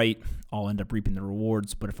if I'm right, I'll end up reaping the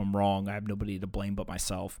rewards. But if I'm wrong, I have nobody to blame but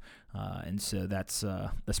myself. And so that's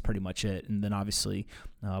pretty much it. And then obviously,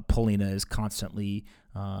 Paulina is constantly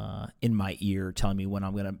in my ear telling me when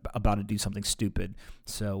I'm about to do something stupid.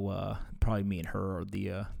 So probably me and her are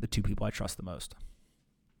the 2 people I trust the most.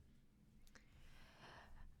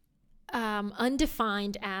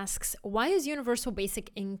 Undefined asks, why is universal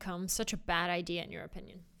basic income such a bad idea in your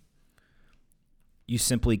opinion? You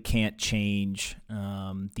simply can't change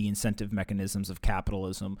the incentive mechanisms of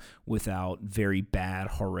capitalism without very bad,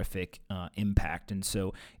 horrific impact. And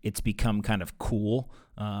so it's become kind of cool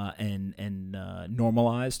and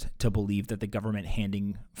normalized to believe that the government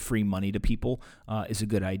handing free money to people is a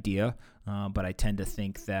good idea. But I tend to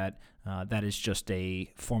think that that is just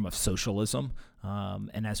a form of socialism.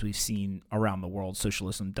 And as we've seen around the world,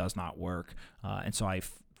 socialism does not work. And so I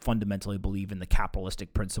fundamentally believe in the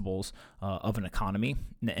capitalistic principles of an economy.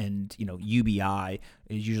 And UBI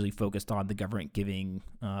is usually focused on the government giving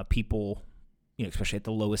people, especially at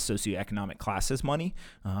the lowest socioeconomic classes, money,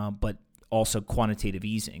 but also quantitative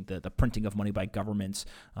easing, the printing of money by governments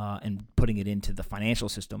and putting it into the financial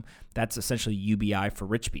system. That's essentially UBI for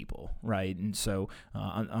rich people, right? And so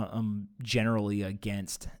I'm generally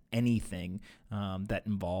against anything that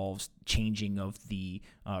involves changing of the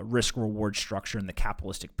risk-reward structure and the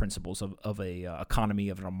capitalistic principles of a economy,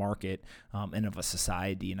 of a market, and of a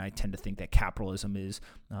society. And I tend to think that capitalism is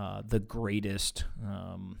the greatest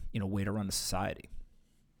way to run a society.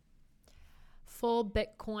 Full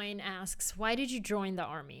Bitcoin asks, why did you join the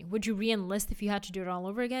Army? Would you re-enlist if you had to do it all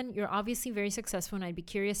over again? You're obviously very successful, and I'd be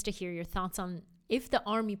curious to hear your thoughts on if the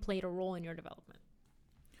Army played a role in your development.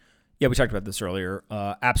 Yeah, we talked about this earlier.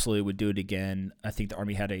 Absolutely would do it again. I think the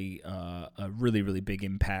Army had a really, really big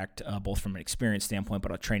impact, both from an experience standpoint,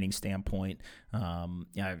 but a training standpoint. I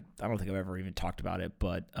don't think I've ever even talked about it,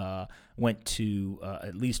 but went to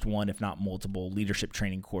at least one, if not multiple, leadership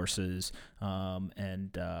training courses,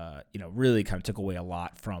 and really kind of took away a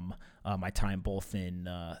lot from my time, both in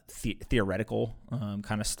theoretical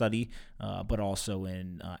kind of study, but also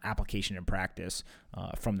in application and practice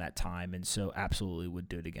from that time. And so absolutely would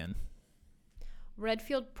do it again.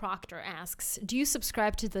 Redfield Proctor asks, do you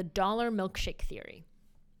subscribe to the dollar milkshake theory?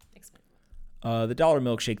 Explain. The dollar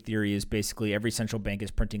milkshake theory is basically every central bank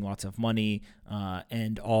is printing lots of money,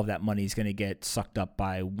 and all of that money is going to get sucked up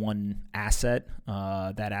by one asset,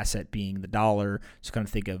 that asset being the dollar. So kind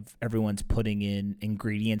of think of everyone's putting in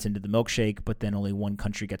ingredients into the milkshake, but then only one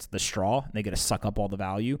country gets the straw. And they get to suck up all the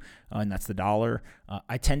value, and that's the dollar.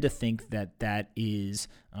 I tend to think that is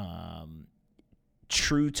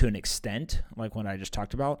true to an extent, like what I just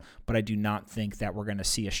talked about, but I do not think that we're going to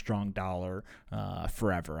see a strong dollar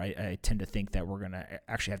forever. I tend to think that we're going to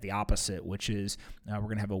actually have the opposite, which is we're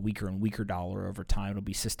going to have a weaker and weaker dollar over time. It'll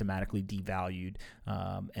be systematically devalued,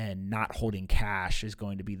 and not holding cash is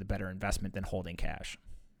going to be the better investment than holding cash.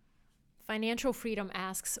 Financial Freedom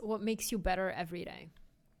asks, what makes you better every day?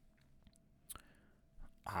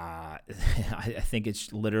 I think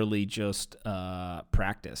it's literally just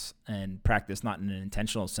practice, and practice not in an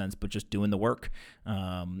intentional sense, but just doing the work.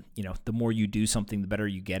 The more you do something, the better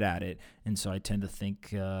you get at it. And so I tend to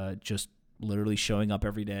think just literally showing up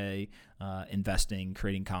every day, investing,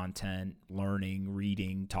 creating content, learning,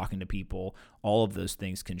 reading, talking to people, all of those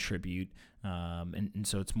things contribute. And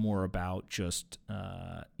so it's more about just,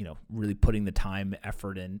 really putting the time,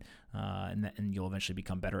 effort in, and you'll eventually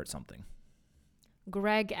become better at something.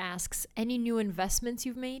 Greg asks, any new investments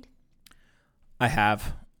you've made? I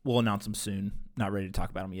have. We'll announce them soon. Not ready to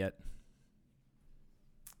talk about them yet.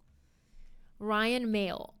 Ryan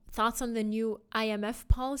Mail, thoughts on the new IMF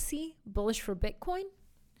policy? Bullish for Bitcoin?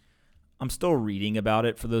 I'm still reading about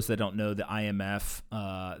it. For those that don't know, the IMF,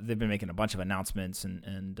 they've been making a bunch of announcements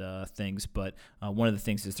and things, but one of the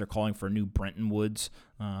things is they're calling for a new Bretton Woods,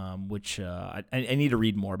 which I need to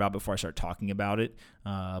read more about before I start talking about it.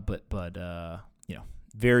 But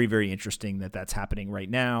very, very interesting that's happening right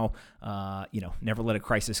now. Never let a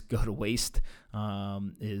crisis go to waste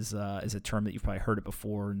is a term that you've probably heard it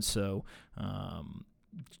before. And so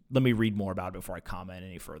let me read more about it before I comment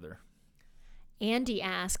any further. Andy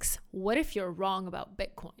asks, what if you're wrong about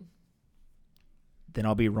Bitcoin? Then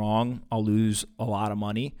I'll be wrong. I'll lose a lot of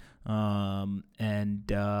money.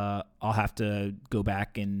 And I'll have to go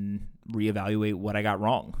back and reevaluate what I got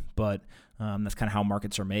wrong. But that's kind of how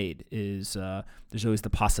markets are made, is there's always the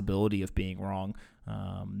possibility of being wrong.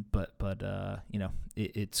 But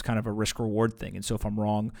it's kind of a risk reward thing. And so if I'm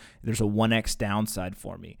wrong, there's a 1x downside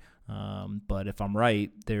for me. But if I'm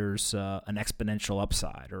right, there's an exponential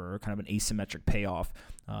upside or kind of an asymmetric payoff.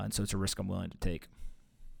 And so it's a risk I'm willing to take.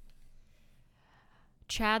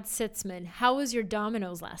 Chad Sitzman, how was your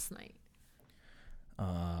Domino's last night?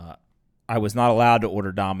 I was not allowed to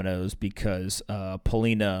order Domino's because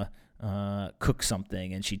Paulina cooked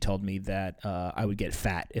something, and she told me that I would get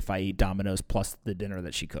fat if I ate Domino's plus the dinner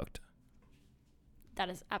that she cooked. That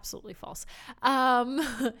is absolutely false.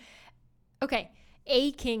 Okay.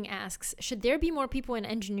 A King asks, should there be more people in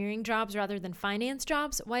engineering jobs rather than finance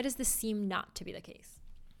jobs? Why does this seem not to be the case?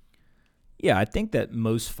 Yeah, I think that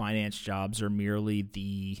most finance jobs are merely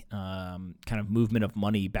the kind of movement of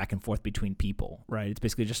money back and forth between people, right? It's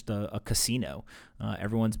basically just a casino.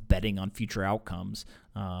 Everyone's betting on future outcomes.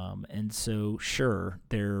 And so, sure,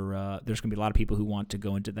 there's going to be a lot of people who want to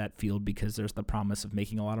go into that field because there's the promise of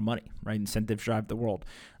making a lot of money, right? Incentives drive the world.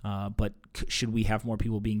 But should we have more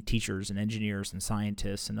people being teachers and engineers and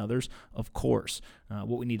scientists and others? Of course.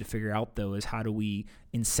 What we need to figure out, though, is how do we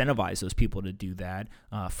incentivize those people to do that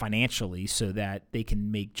financially so that they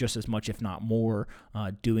can make just as much, if not more,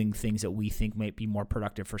 doing things that we think might be more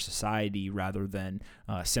productive for society rather than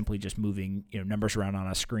simply just moving numbers around on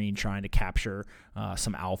a screen trying to capture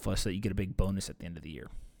some alpha so that you get a big bonus at the end of the year.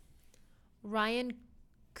 Ryan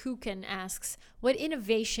Kukin asks, what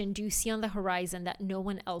innovation do you see on the horizon that no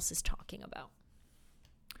one else is talking about?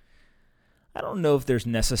 I don't know if there's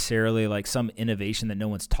necessarily like some innovation that no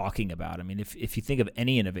one's talking about. I mean, if you think of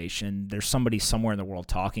any innovation, there's somebody somewhere in the world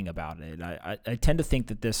talking about it. I tend to think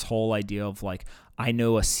that this whole idea of like, I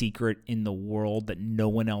know a secret in the world that no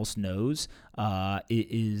one else knows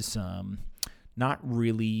is not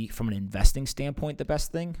really, from an investing standpoint, the best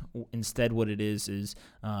thing. Instead, what it is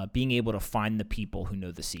being able to find the people who know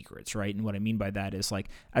the secrets, right? And what I mean by that is, like,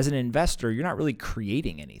 as an investor, you're not really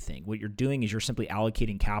creating anything. What you're doing is you're simply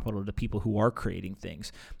allocating capital to people who are creating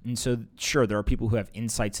things. And so, sure, there are people who have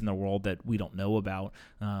insights in the world that we don't know about,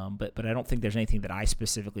 but I don't think there's anything that I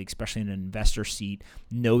specifically, especially in an investor seat,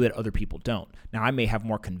 know that other people don't. Now, I may have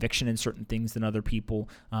more conviction in certain things than other people,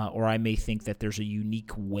 or I may think that there's a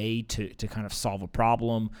unique way to kind of solve a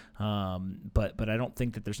problem, but I don't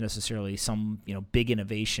think that there's necessarily some big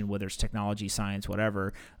innovation, whether it's technology, science,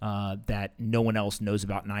 whatever, that no one else knows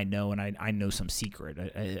about and I know, and I know some secret.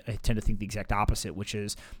 I tend to think the exact opposite, which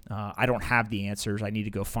is I don't have the answers. I need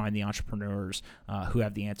to go find the entrepreneurs who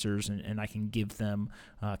have the answers, and I can give them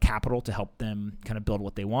capital to help them kind of build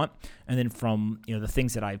what they want. And then from the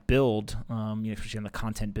things that I build, especially in the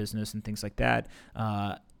content business and things like that,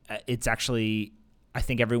 it's actually, I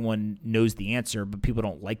think everyone knows the answer, but people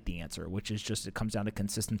don't like the answer, which is just, it comes down to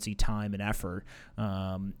consistency, time, and effort.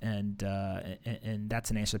 And that's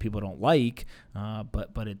an answer that people don't like,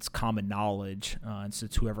 but it's common knowledge. And so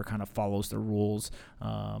it's whoever kind of follows the rules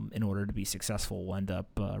in order to be successful will end up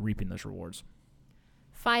reaping those rewards.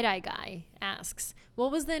 Fide-Eye Guy asks, what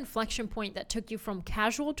was the inflection point that took you from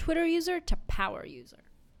casual Twitter user to power user?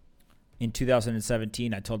 In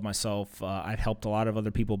 2017, I told myself I'd helped a lot of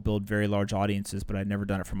other people build very large audiences, but I'd never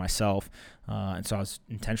done it for myself. And so I was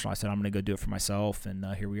intentional. I said, I'm going to go do it for myself, and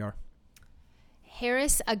here we are.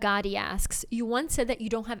 Harris Agadi asks, you once said that you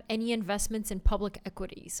don't have any investments in public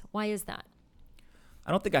equities. Why is that?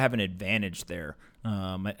 I don't think I have an advantage there.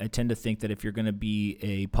 I tend to think that if you're going to be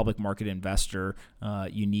a public market investor,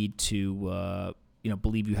 you need to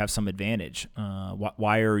believe you have some advantage.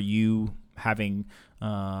 Why are you having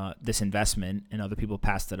this investment and other people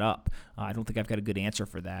passed it up? I don't think I've got a good answer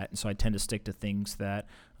for that. And so I tend to stick to things that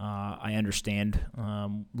I understand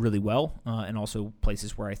really well, and also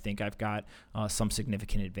places where I think I've got some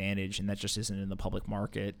significant advantage, and that just isn't in the public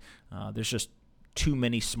market. There's just too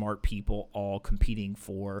many smart people all competing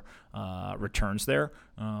for returns there.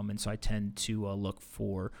 And so I tend to look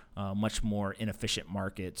for much more inefficient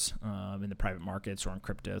markets in the private markets or in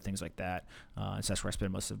crypto, things like that. And so that's where I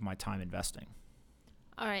spend most of my time investing.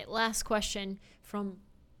 All right, last question from...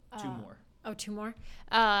 Two more. Oh, two more?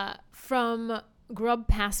 From Grub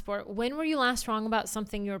Passport. When were you last wrong about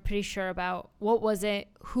something you were pretty sure about? What was it?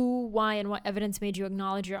 Who, why, and what evidence made you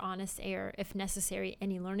acknowledge your honest error? If necessary,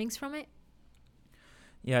 any learnings from it?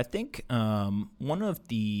 Yeah, I think one of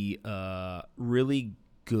the really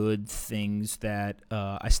good things that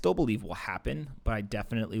I still believe will happen, but I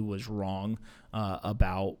definitely was wrong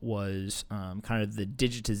about was kind of the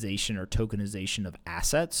digitization or tokenization of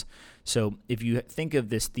assets. So if you think of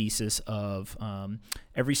this thesis of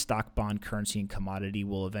every stock, bond, currency, and commodity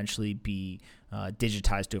will eventually be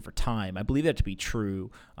digitized over time, I believe that to be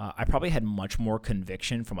true. I probably had much more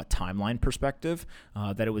conviction from a timeline perspective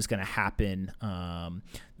that it was going to happen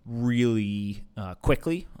really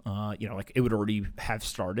quickly, like it would already have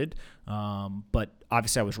started. But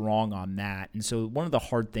obviously I was wrong on that. And so one of the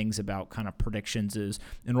hard things about kind of predictions is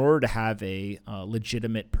in order to have a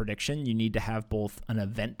legitimate prediction, you need to have both an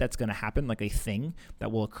event that's going to happen, like a thing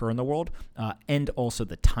that will occur in the world, and also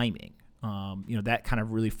the timing. That kind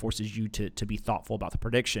of really forces you to be thoughtful about the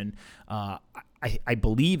prediction. I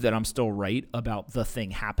believe that I'm still right about the thing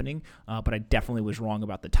happening, but I definitely was wrong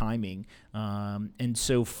about the timing. And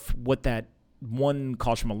so what that one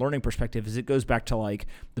calls from a learning perspective is it goes back to like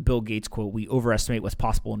the Bill Gates quote, we overestimate what's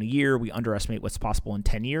possible in a year, we underestimate what's possible in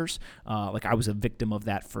 10 years. Like I was a victim of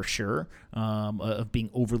that for sure, of being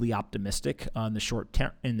overly optimistic in the short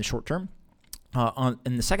term.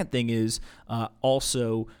 And the second thing is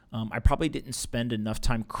also I probably didn't spend enough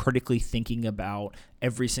time critically thinking about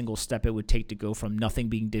every single step it would take to go from nothing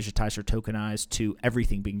being digitized or tokenized to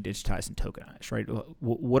everything being digitized and tokenized, right?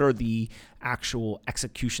 What are the actual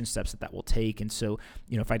execution steps that will take? And so,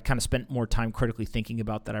 if I'd kind of spent more time critically thinking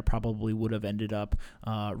about that, I probably would have ended up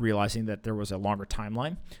realizing that there was a longer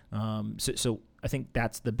timeline. So I think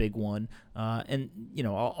that's the big one. And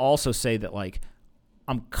I'll also say that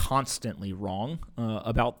I'm constantly wrong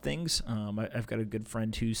about things. I've got a good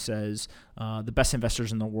friend who says the best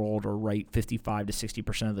investors in the world are right 55 to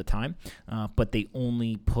 60% of the time, but they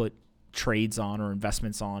only put trades on or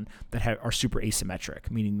investments on that are super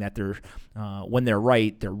asymmetric, meaning that they're when they're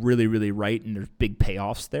right, they're really, really right, and there's big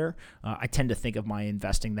payoffs there. I tend to think of my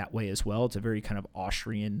investing that way as well. It's a very kind of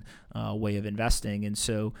Austrian way of investing, and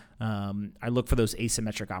so I look for those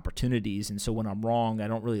asymmetric opportunities. And so when I'm wrong, I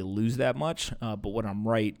don't really lose that much, but when I'm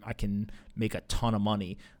right, I can make a ton of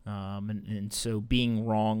money. And so being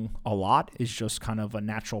wrong a lot is just kind of a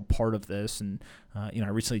natural part of this. And I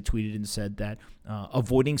recently tweeted and said that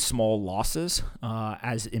avoiding small losses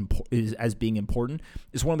as being important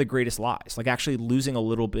is one of the greatest lies. Actually losing a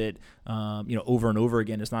little bit, over and over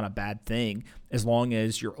again is not a bad thing, as long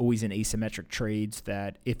as you're always in asymmetric trades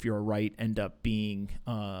that, if you're right, end up being,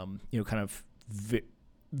 kind of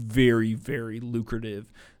very, very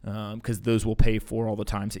lucrative, because those will pay for all the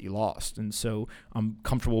times that you lost. And so I'm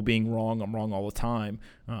comfortable being wrong. I'm wrong all the time.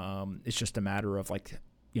 It's just a matter of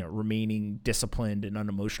remaining disciplined and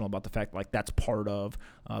unemotional about the fact that's part of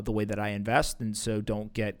the way that I invest. And so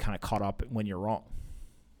don't get kind of caught up when you're wrong.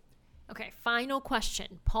 Okay, final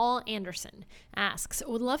question. Paul Anderson asks,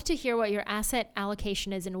 would love to hear what your asset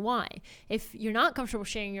allocation is and why. If you're not comfortable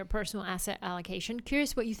sharing your personal asset allocation,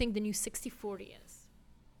 curious what you think the new 60-40 is.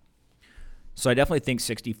 So I definitely think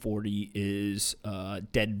 60-40 is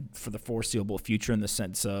dead for the foreseeable future, in the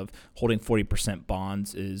sense of holding 40%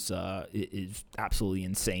 bonds is absolutely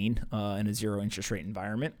insane in a zero interest rate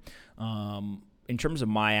environment. In terms of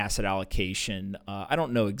my asset allocation, I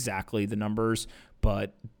don't know exactly the numbers,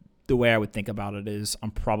 but the way I would think about it is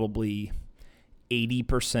I'm probably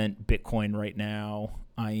 80% Bitcoin right now.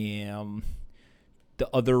 The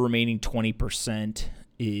other remaining 20%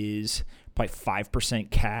 is probably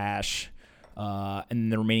 5% cash.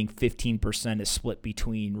 And the remaining 15% is split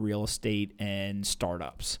between real estate and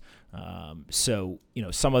startups. So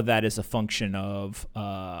some of that is a function of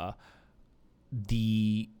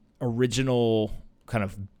the original kind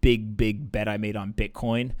of big bet I made on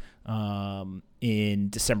Bitcoin in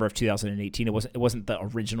December of 2018. It wasn't the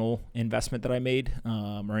original investment that I made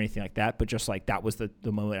or anything like that, but just that was the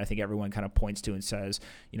moment I think everyone kind of points to and says,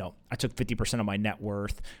 I took 50% of my net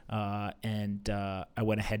worth and I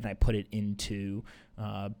went ahead and I put it into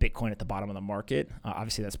Bitcoin at the bottom of the market.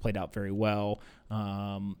 Obviously, that's played out very well.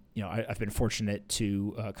 I've been fortunate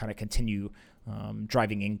to kind of continue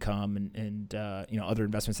driving income and other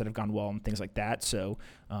investments that have gone well and things like that. So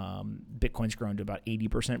Bitcoin's grown to about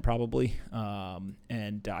 80% probably,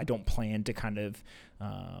 and I don't plan to kind of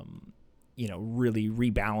really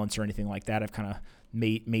rebalance or anything like that. I've kind of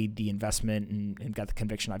made the investment and got the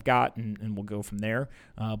conviction I've got, and we'll go from there.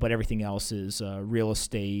 But everything else is real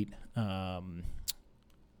estate,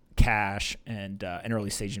 cash, and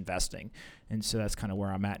early stage investing. And so that's kind of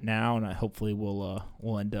where I'm at now, and I hopefully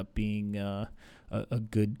will end up being a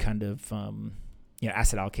good kind of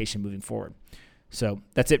asset allocation moving forward. So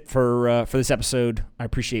that's it for this episode. I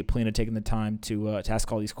appreciate Polina taking the time to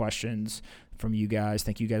ask all these questions from you guys.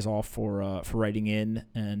 Thank you guys all for writing in,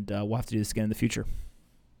 and we'll have to do this again in the future.